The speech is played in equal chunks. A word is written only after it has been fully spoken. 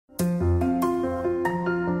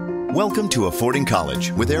Welcome to Affording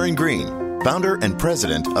College with Aaron Greene, founder and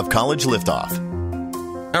president of College Liftoff.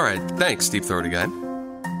 All right, thanks, Deep Throaty Guy.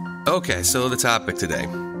 Okay, so the topic today.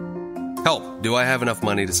 Help, do I have enough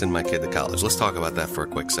money to send my kid to college? Let's talk about that for a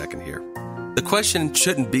quick second here. The question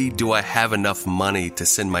shouldn't be, do I have enough money to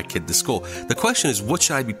send my kid to school? The question is, what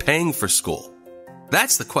should I be paying for school?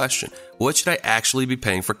 That's the question. What should I actually be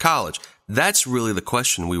paying for college? That's really the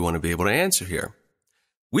question we want to be able to answer here.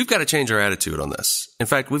 We've got to change our attitude on this. In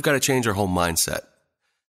fact, we've got to change our whole mindset.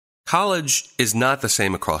 College is not the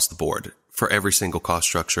same across the board for every single cost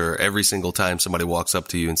structure. Every single time somebody walks up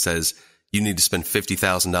to you and says, you need to spend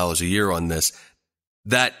 $50,000 a year on this,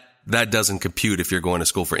 that doesn't compute if you're going to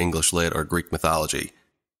school for English Lit or Greek mythology.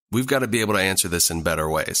 We've got to be able to answer this in better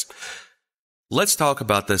ways. Let's talk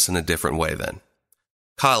about this in a different way then.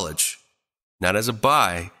 College, not as a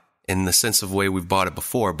buy in the sense of way we've bought it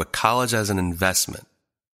before, but college as an investment.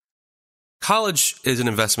 College is an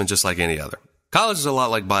investment just like any other. College is a lot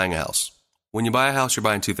like buying a house. When you buy a house, you're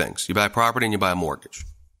buying two things. You buy a property and you buy a mortgage.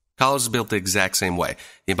 College is built the exact same way.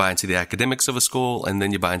 You buy into the academics of a school and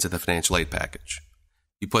then you buy into the financial aid package.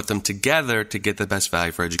 You put them together to get the best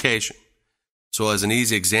value for education. So as an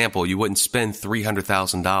easy example, you wouldn't spend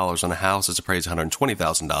 $300,000 on a house that's appraised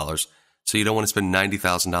 $120,000. So you don't want to spend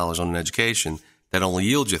 $90,000 on an education that only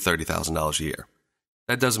yields you $30,000 a year.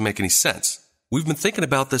 That doesn't make any sense. We've been thinking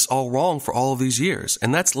about this all wrong for all of these years,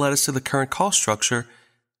 and that's led us to the current cost structure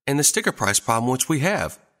and the sticker price problem which we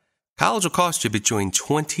have. College will cost you between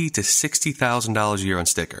 $20,000 to $60,000 a year on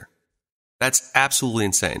sticker. That's absolutely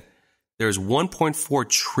insane. There's $1.4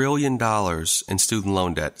 trillion in student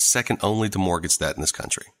loan debt, second only to mortgage debt in this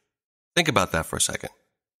country. Think about that for a second.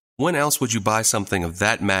 When else would you buy something of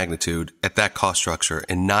that magnitude at that cost structure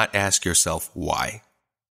and not ask yourself why?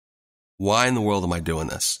 Why in the world am I doing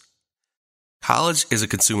this? College is a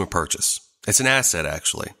consumer purchase. It's an asset,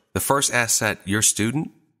 actually. The first asset your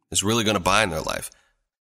student is really going to buy in their life.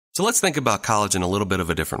 So let's think about college in a little bit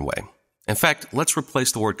of a different way. In fact, let's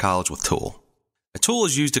replace the word college with tool. A tool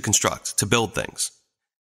is used to construct, to build things.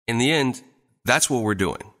 In the end, that's what we're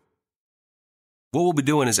doing. What we'll be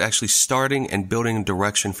doing is actually starting and building a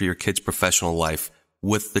direction for your kid's professional life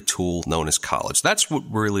with the tool known as college. That's what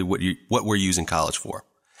we're using college for.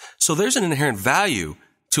 So there's an inherent value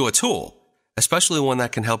to a tool, especially one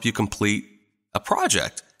that can help you complete a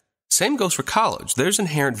project. Same goes for college. There's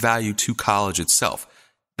inherent value to college itself.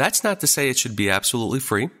 That's not to say it should be absolutely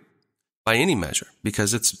free by any measure,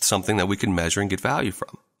 because it's something that we can measure and get value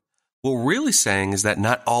from. What we're really saying is that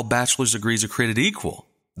not all bachelor's degrees are created equal.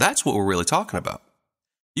 That's what we're really talking about.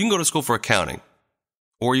 You can go to school for accounting,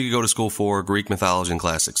 or you can go to school for Greek mythology and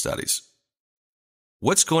classic studies.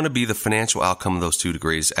 What's going to be the financial outcome of those two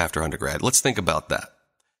degrees after undergrad? Let's think about that.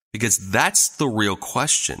 Because that's the real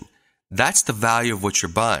question. That's the value of what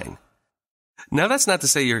you're buying. Now, that's not to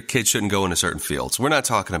say your kid shouldn't go into certain fields. We're not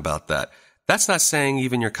talking about that. That's not saying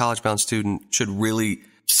even your college-bound student should really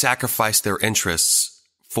sacrifice their interests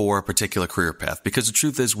for a particular career path. Because the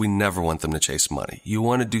truth is, we never want them to chase money. You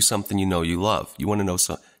want to do something you know you love. You want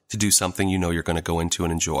to do something you know you're going to go into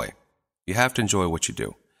and enjoy. You have to enjoy what you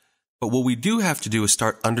do. But what we do have to do is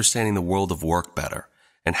start understanding the world of work better,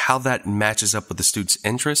 and how that matches up with the student's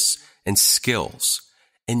interests and skills,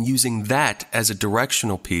 and using that as a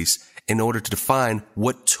directional piece in order to define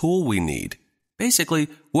what tool we need. Basically,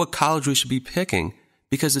 what college we should be picking,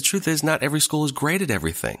 because the truth is not every school is great at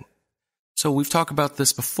everything. So we've talked about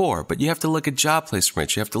this before, but you have to look at job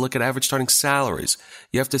placement. You have to look at average starting salaries.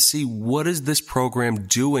 You have to see, what is this program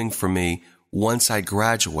doing for me once I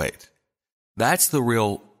graduate? That's the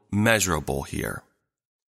real measurable here.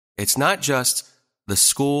 It's not just the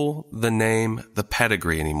school, the name, the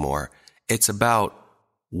pedigree anymore. It's about,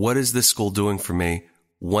 what is this school doing for me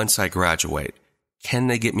once I graduate? Can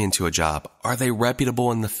they get me into a job? Are they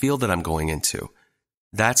reputable in the field that I'm going into?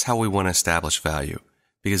 That's how we want to establish value,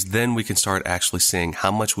 because then we can start actually seeing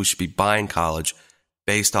how much we should be buying college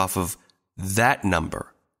based off of that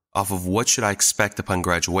number, off of what should I expect upon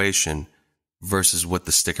graduation versus what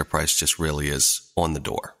the sticker price just really is on the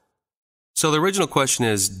door. So the original question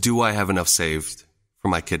is, do I have enough saved for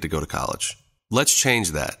my kid to go to college? Let's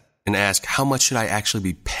change that and ask, how much should I actually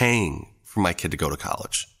be paying for my kid to go to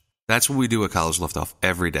college? That's what we do at College Liftoff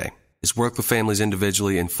every day, is work with families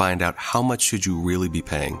individually and find out, how much should you really be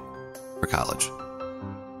paying for college?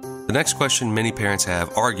 The next question many parents have,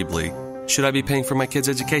 arguably, should I be paying for my kid's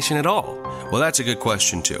education at all? Well, that's a good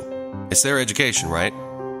question too. It's their education, right?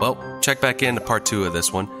 Well, check back in to part 2 of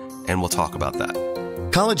this one, and we'll talk about that.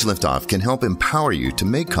 College Liftoff can help empower you to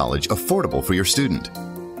make college affordable for your student.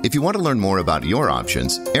 If you want to learn more about your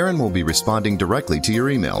options, Aaron will be responding directly to your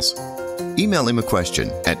emails. Email him a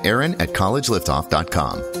question at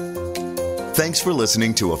aaron@collegeliftoff.com. Thanks for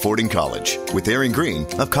listening to Affording College with Aaron Greene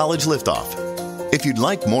of College Liftoff. If you'd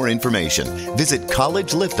like more information, visit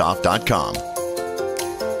collegeliftoff.com.